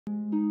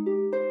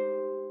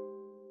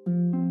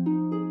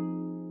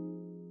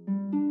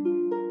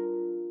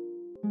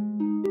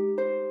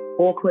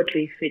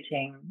awkwardly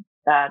fitting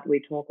that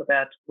we talk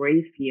about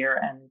grief here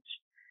and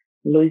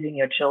losing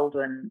your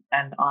children,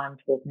 and I'm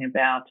talking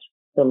about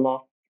the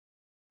loss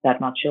that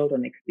my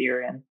children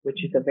experience,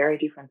 which is a very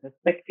different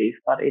perspective,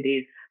 but it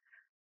is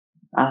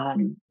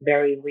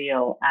very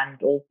real.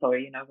 And also,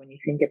 when you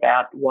think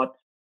about what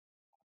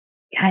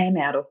came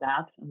out of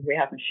that, and we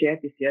haven't shared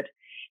this yet,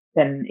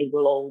 then it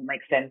will all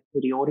make sense to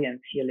the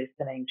audience here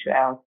listening to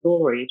our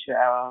story, to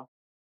our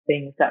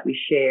things that we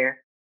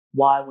share,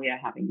 why we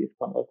are having this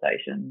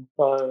conversation.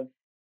 So,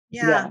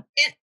 Yeah.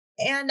 yeah.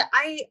 And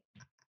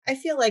I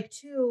feel like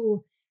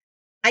too,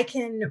 I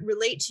can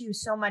relate to you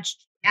so much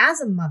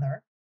as a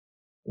mother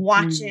Mm,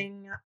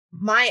 watching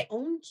my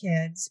own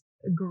kids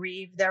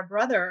grieve their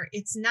brother.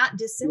 It's not yeah.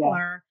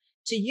 dissimilar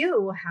to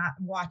you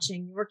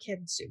watching your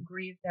kids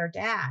grieve their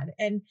dad.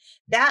 And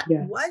that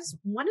Yeah. was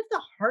one of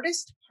the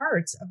hardest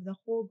parts of the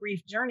whole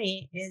grief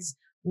journey is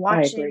I agree.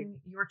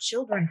 watching your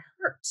children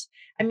hurt.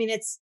 I mean,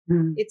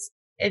 Mm, it's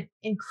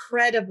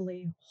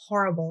incredibly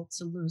horrible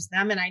to lose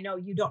them. And I know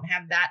you don't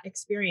have that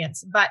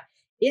experience, but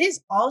it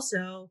is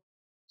also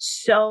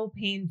so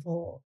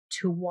painful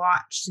to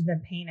watch the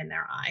pain in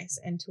their eyes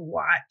and to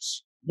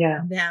watch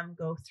yeah. them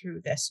go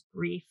through this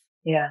grief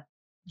Yeah.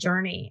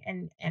 journey,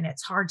 and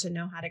it's hard to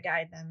know how to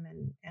guide them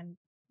and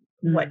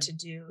what Mm, to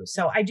do.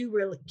 So I do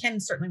really can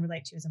certainly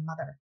relate to you as a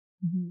mother.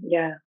 Mhm.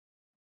 yeah.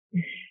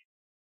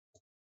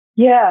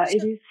 Yeah,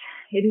 it So is.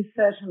 It is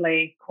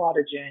certainly quite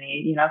a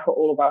journey, for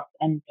all of us.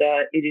 And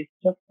it is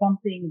just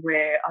something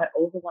where I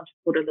also want to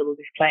put a little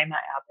disclaimer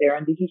out there.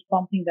 And this is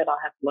something that I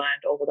have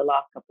learned over the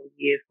last couple of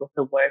years with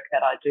the work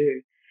that I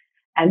do.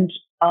 And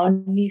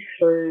only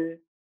through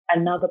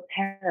another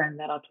parent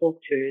that I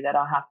talk to that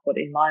I have got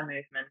in my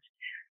movement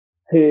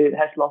who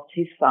has lost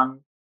his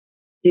son,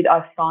 did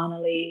I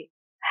finally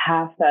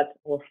have that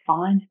or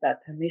find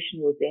that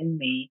permission within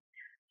me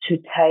to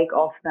take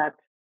off that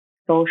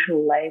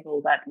social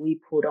label that we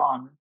put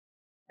on,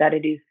 that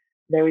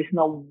there is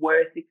no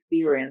worse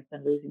experience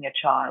than losing a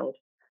child.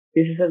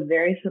 This is a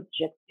very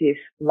subjective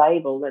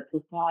label that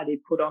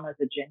society put on as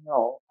a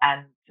general,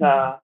 and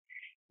mhm.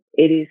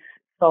 it is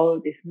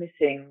so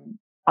dismissing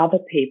other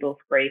people's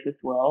grief as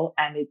well,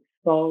 and it's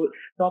so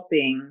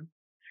stopping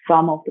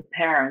some of the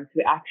parents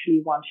who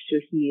actually want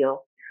to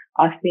heal.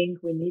 I think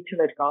we need to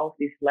let go of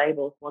these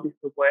labels. What is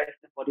the worst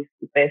and what is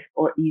the best,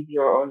 or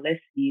easier or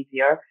less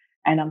easier?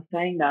 And I'm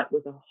saying that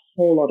with a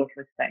whole lot of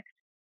respect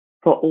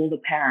for all the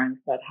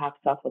parents that have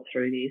suffered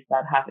through this,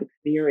 that have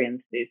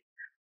experienced this.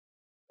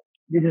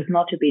 This is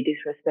not to be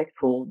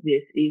disrespectful.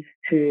 This is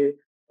to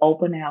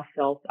open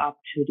ourselves up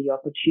to the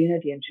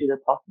opportunity and to the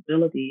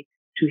possibility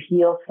to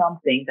heal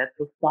something that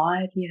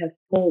society has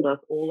told us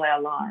all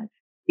our lives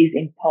is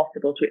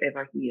impossible to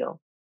ever heal.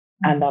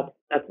 And Mhm.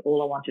 that's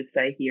all I want to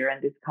say here.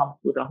 And this comes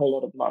with a whole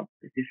lot of love.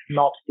 This is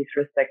not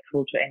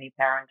disrespectful to any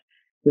parent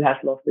who has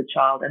lost a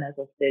child. And as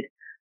I said,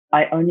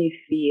 I only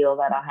feel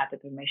that I had the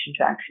permission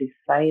to actually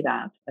say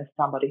that as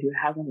somebody who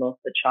hasn't lost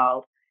a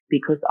child,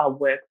 because I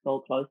work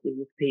so closely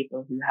with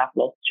people who have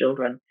lost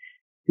children,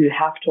 who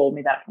have told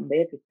me that from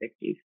their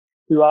perspective,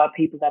 who are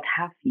people that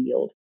have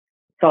healed.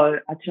 So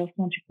I just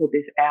want to put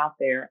this out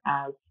there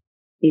as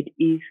it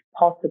is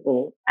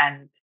possible,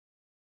 and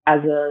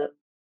as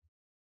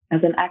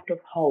an act of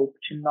hope,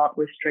 to not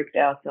restrict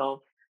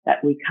ourselves,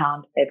 that we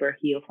can't ever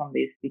heal from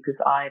this, because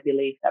I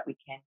believe that we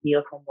can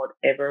heal from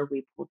whatever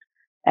we put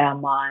our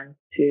minds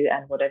to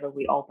and whatever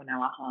we open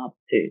our hearts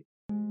to.